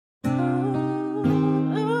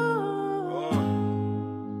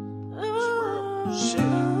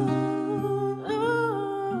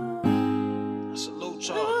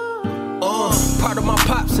of my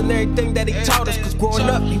pops and everything that he taught us. Cause growing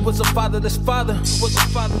up, he was a fatherless father.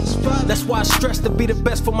 That's why I stress to be the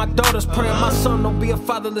best for my daughters. Praying my son don't be a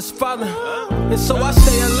fatherless father. And so I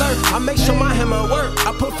stay alert, I make sure my hammer work.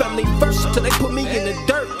 I put family first till they put me in the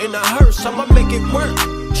dirt, in the hearse. I'ma make it work.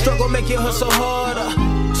 Struggle make it hustle harder,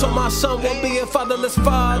 so my son won't be a fatherless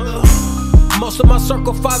father. Most of my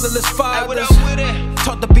circle fatherless fathers.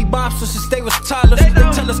 Taught to be mobsters since they was toddlers. They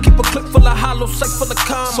tell us keep a clip full of hollows, safe full of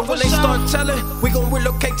commas. So when they start telling, we gon'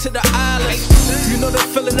 relocate to the islands. You know the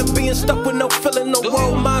feeling of being stuck with no feeling, no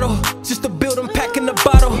role model. Just a building, packing the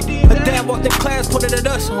bottle. A dad walked in class, pointed at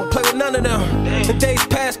us, won't play with none of them. The days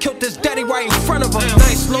past, killed this daddy right in front of him.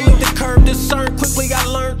 Nice, slowly the curve, discern, quickly I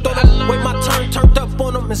learned. Thought I wait my turn, turned up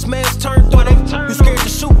on him, his man's turned on him. You scared to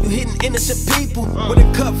shoot, you hitting innocent people. With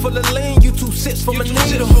a cup full of lean, you 2 sips from a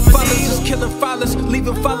needle. Fathers is killing fathers,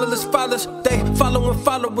 leaving fatherless fathers. They following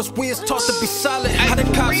followers, we is taught to be solid. How the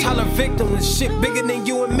cops holler victim, this shit bigger than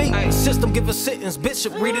you and me. The system give a sentence,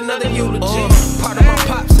 bishop read another eulogy. Part of my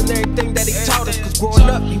pops and everything that he taught us. Cause growing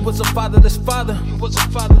up, he was a fatherless father.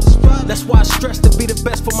 That's why I stress to be the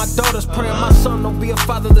best for my daughters. Praying my son don't be a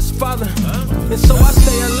fatherless father. And so I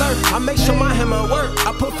stay alert, I make sure my hammer work.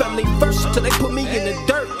 I put family first till they put me in the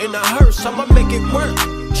dirt, in the hearse. I'ma make it work.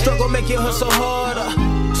 Struggle make it hustle harder,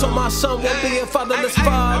 so my son won't be a fatherless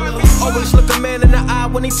father. Always look a man in the eye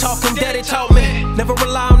when he talking, daddy taught me. Never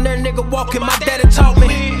rely on their nigga walking, my daddy taught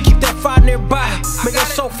me. Keep that fire nearby, make your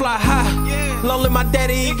soul fly high. Lonely my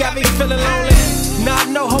daddy, he got me feeling lonely. Now I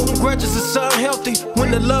know holding grudges is unhealthy.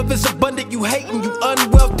 When the love is abundant, you hating, you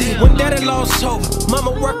unwealthy. When daddy lost hope,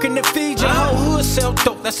 mama working to feed your whole hood sell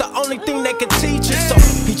dope. That's the only thing they can teach you. So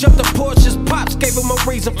he jumped the porch, his pops gave him a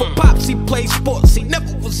reason for pops. He played sports, he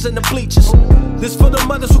never was in the bleachers. This for the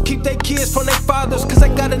mothers who keep their kids from their fathers, cause they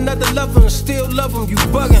got another lover and still love them, you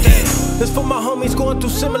bugging. This for my homies going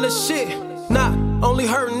through similar shit. Not only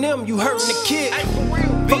hurting them, you hurting the kid.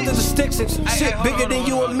 Fuck to the sticks and shit bigger than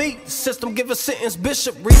you and me. The system give a sentence,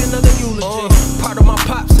 bishop read another eulogy. Part of my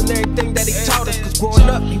pops and everything that he taught us. Cause growing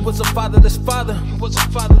up, he was a fatherless father.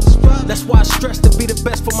 That's why I stress to be the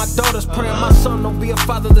best for my daughters. Praying my son don't be a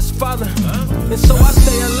fatherless father. And so I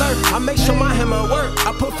stay alert, I make sure my hammer work.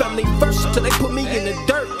 I put family first till they put me in the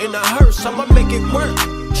dirt, in the hearse. I'ma make it work.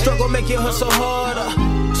 Struggle make it hustle harder,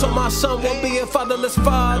 so my son won't be a fatherless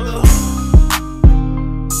father.